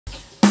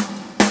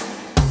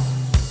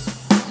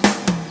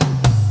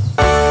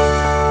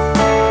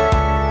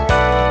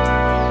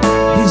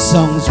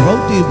Songs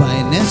brought to you by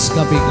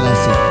Nescafe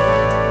Classic.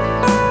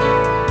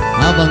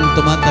 Habang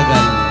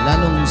tumatagal,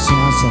 lalong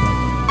sumasarap.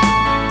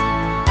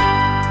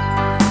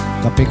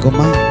 Kape ko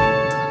man.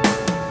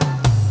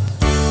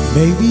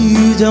 Maybe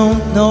you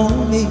don't know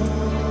me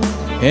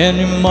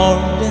any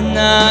more than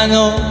I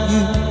know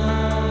you,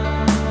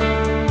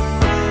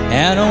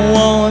 and I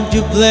want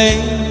you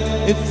blame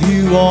if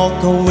you walk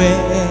away.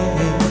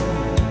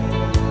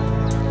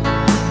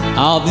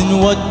 I've been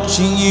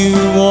watching you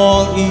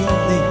all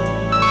evening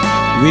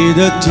with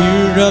the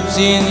teardrops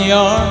in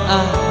your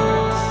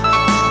eyes,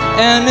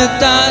 and it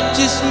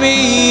touches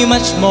me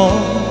much more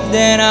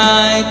than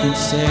I can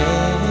say.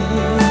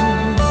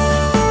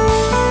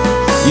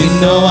 You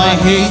know I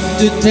hate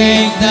to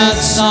think that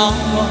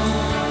someone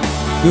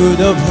could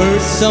have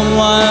hurt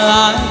someone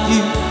like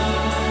you,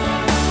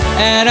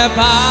 and if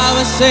I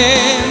was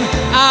him,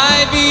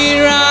 I'd be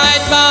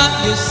right by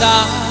your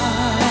side.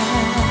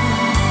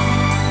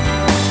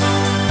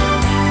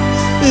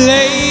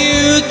 Lay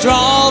your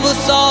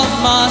troubles on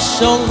my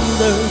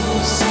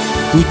shoulders,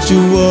 put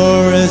your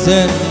worries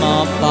in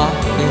my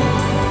pocket,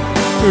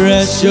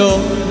 rest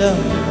your love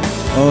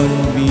on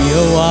me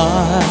a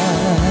while.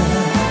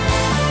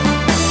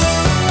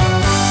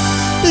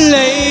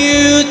 Lay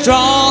your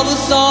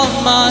troubles on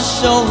my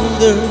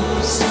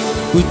shoulders,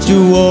 put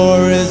your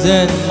worries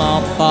in my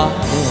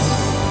pocket,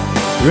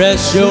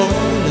 rest your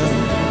love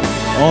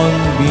on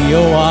me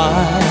a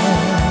while.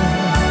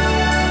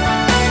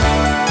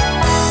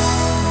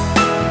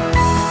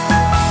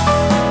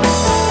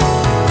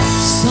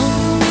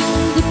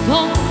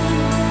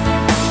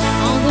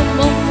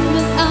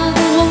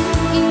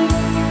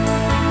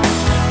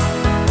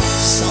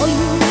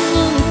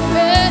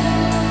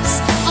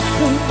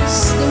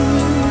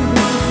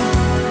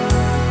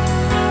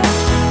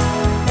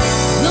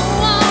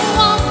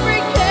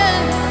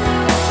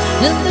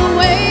 In the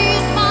way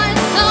it might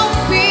not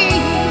be.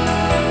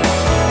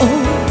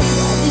 Oh,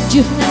 why did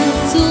you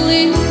have to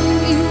leave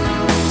me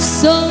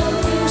so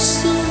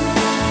soon?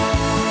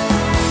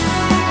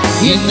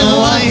 You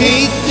know I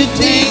hate to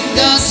think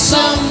that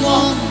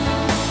someone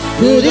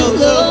could have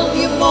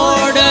loved you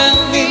more than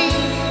me,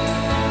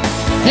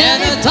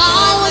 and if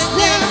I was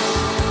there,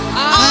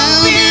 I'll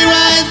be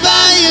right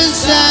by your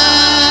side.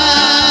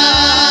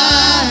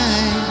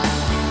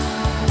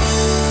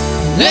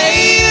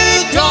 Lay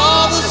your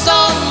troubles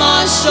on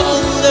my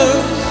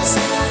shoulders,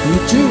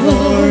 put your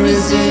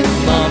worries in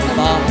my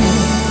pocket,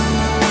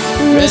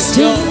 rest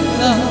your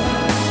love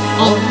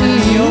on me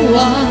a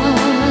while.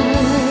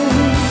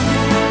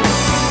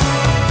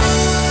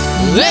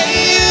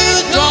 Lay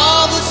your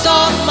troubles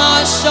on my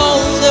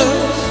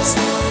shoulders,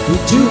 put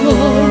your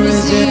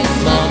worries in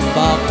my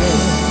pocket,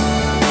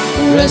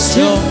 rest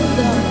your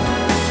love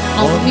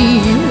on me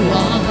a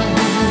while.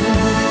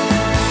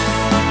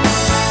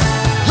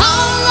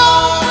 How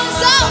long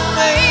must I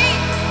wait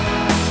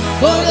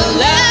for the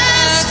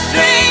last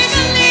train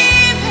to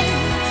leave me,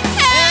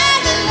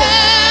 and the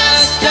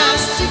last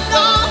chance to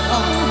go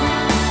home?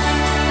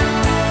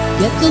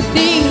 Get to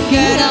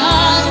thinking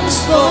I was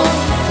born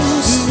too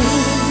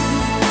soon.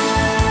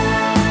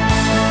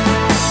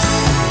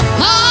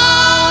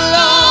 How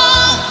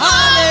long,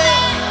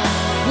 honey,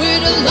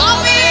 with a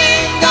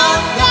loving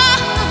gone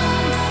down?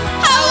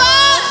 I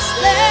was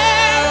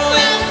there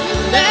when you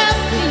left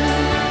me,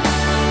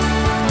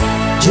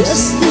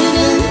 just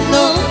didn't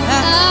know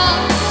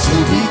how to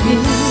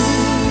begin.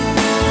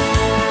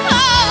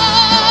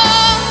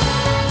 Oh,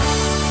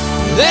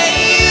 lay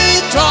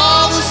your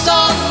troubles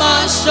on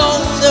my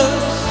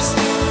shoulders,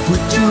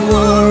 put your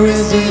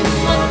worries in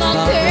my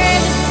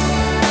pocket,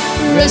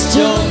 rest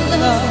your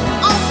love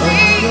on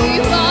me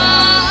a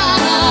while.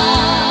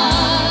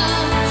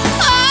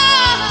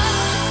 Oh,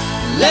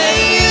 lay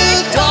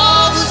your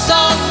troubles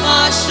on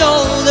my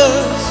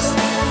shoulders,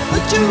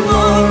 put your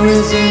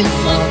worries in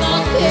my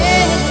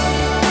pocket,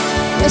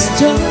 rest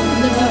your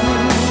love.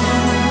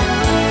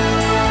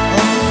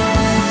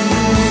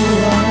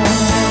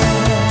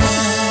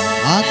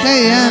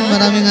 Okay, yan.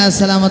 Maraming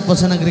salamat po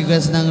sa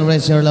nag-request ng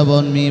Rest Your Love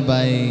on Me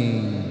by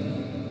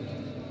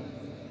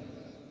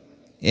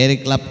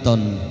Eric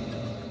Clapton.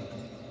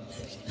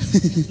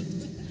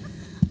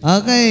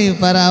 Okay,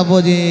 para po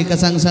di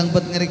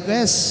kasang-sangpot ng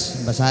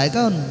request. Basahin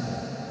ko.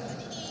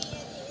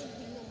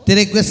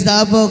 Ti-request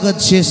na po kat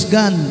she's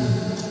gone.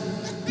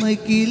 May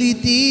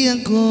kiliti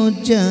ako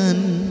dyan.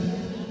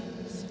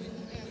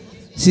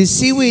 Si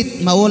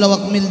Siwit,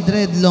 maulawak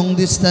Mildred, long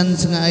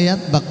distance nga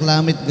ayat,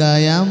 baklamit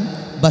gayam,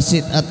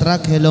 basit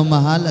atrak, hello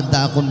mahal, at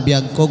daakon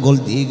biyag ko,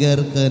 gold eager,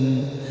 kan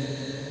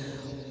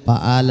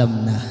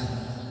paalam na.